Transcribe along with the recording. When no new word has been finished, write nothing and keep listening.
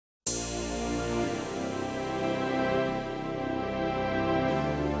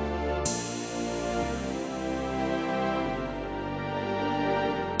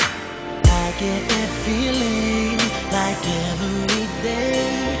get that feeling like every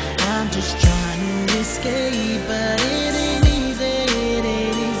day. I'm just trying to escape, but it ain't easy,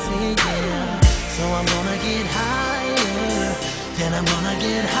 yeah. So I'm gonna get higher, then I'm gonna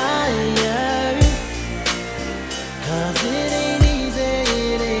get higher, 'cause it ain't easy, yeah.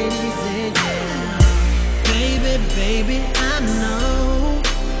 Baby, I know.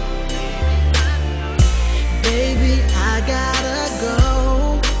 Baby, I gotta go,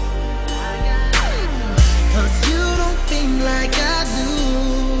 'cause you don't think like I do.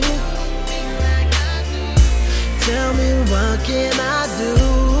 Tell me what can I do?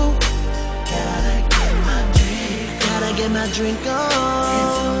 Gotta get my drink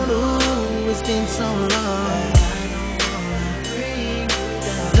on. Ooh, it's been so long.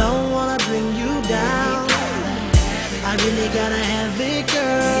 Don't wanna bring you down. I really gotta have it,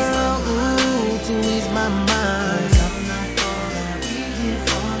 girl. Ooh, to ease my mind.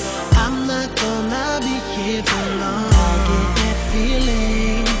 I'm not gonna be here for long. I get that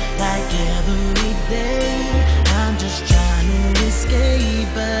feeling like every day. I'm just trying to escape,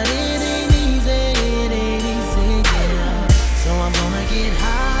 but it ain't easy, yeah. So I'm gonna get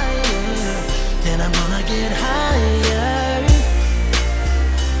higher, then I'm gonna get higher,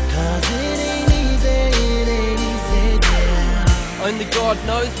 'cause it ain't easy, yeah. Only God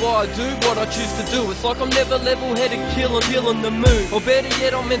knows why I do what I choose to do. It's like I'm never level-headed, killing the mood. Or better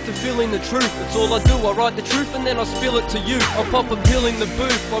yet, I'm meant to feeling the truth. It's all I do, I write the truth and then I spill it to you. I'll pop a pill in the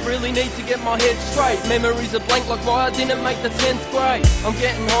booth, I really need to get my head straight. Memories are blank like why I didn't make the 10th grade. I'm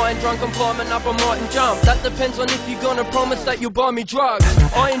getting high and drunk, I'm climbing up, I mightn't jump. That depends on if you're gonna promise that you'll buy me drugs.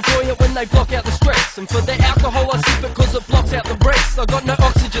 I enjoy it when they block out the stress, and for the alcohol I sip it 'cause it blocks out the breaths. I got no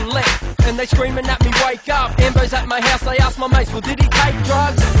oxygen left, and they screaming at me, wake up. Ambo's at my house, they ask my mates, well did he take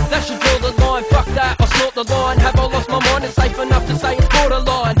drugs? That should draw the line, fuck that, I snort the line. Have I lost my mind? It's safe enough to say it's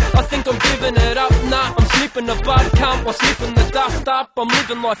borderline. I think I'm giving it up, nah, I'm snipping the bud, cunt, while sniffing the dust up. I'm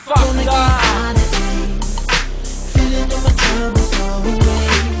living like fuck Gonna get out of here, feeling all my troubles go away.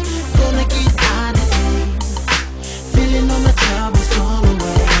 Gonna get out of here, feeling all my troubles go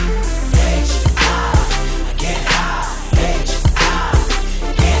away. H-I, I get high, H-I,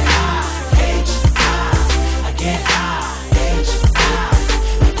 get high, H-I, I get high, H-I,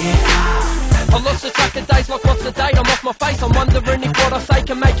 I get high. I lost the track of days like what's the date? I'm off my face, I'm wondering if what I say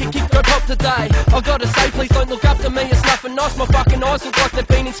can make it kick go pop today. I gotta say please don't look up to me, it's nothing nice. My fucking eyes look like they've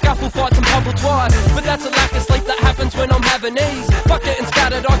been in scuffle fights and bubble twice. But that's a lack of sleep that happens when I'm having ease. Fuck getting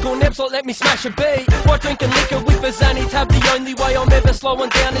scattered, I call nebs, like let me smash a beat. Why drinking liquor with a Zanny tab? The only way I'm ever slowing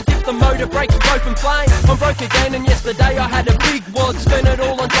down is if the motor breaks with open flame. I'm broke again and yesterday I had a big wad. Spent it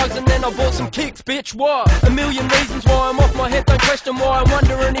all on drugs and then I bought some kicks, bitch, what? A million reasons why I'm off my head, don't question why. I'm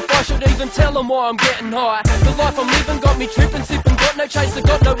wondering if I should even tell them why I'm getting high. The life I'm living got me tripping, sipping, got no chaser,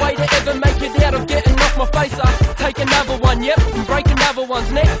 got no way to ever make it out of getting off my face. I take another one, yep, and break another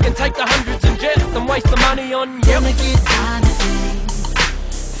one's neck, and take the hundreds and jet, then waste the money on, yep. Gonna get out of here,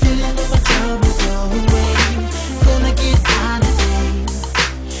 feeling all my troubles go away. Gonna get out of here,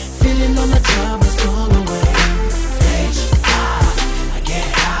 feeling all my troubles go away. H-I, I get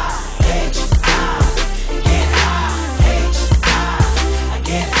high, H-I, get high, H-I, I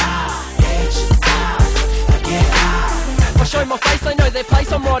get high, H-I, I get high. I show my face, they know their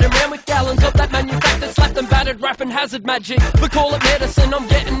place. I'm riding around with gallons of that manufactured, slapped and battered, rapping hazard magic. But call it medicine, I'm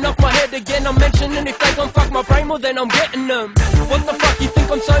getting off my head again. I'm mentioning if they gon' fuck my brain, well then I'm getting them. What the fuck, you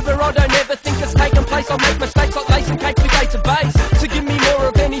think I'm sober? I don't ever think it's taking place. I make mistakes like lacing cakes with database. So give me more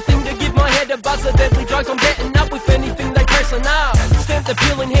of anything to give my head a buzz of deadly drugs. I'm getting up with anything they pressing up. Stamp the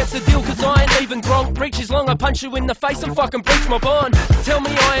pill, enhance the deal, 'cause I ain't leaving gronk. Reach is long, I punch you in the face and fucking breach my bond. Tell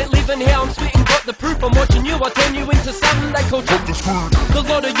me I ain't living how I'm spitting, got the proof. I'm watching you, I turn you into something they call drop the screw. The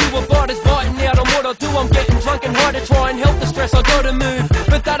lot of you are biters biting out on what I do. I'm getting drunk and high to try and help the stress, I gotta move.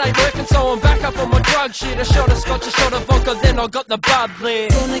 But that ain't working, so I'm back up on my drug shit. A shot of scotch, a shot of vodka, then I got the bubbly.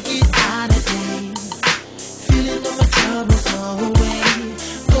 Gonna get out of here, feeling all my troubles go away.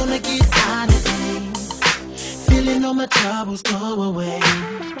 Gonna get out of here, feeling all my troubles go away.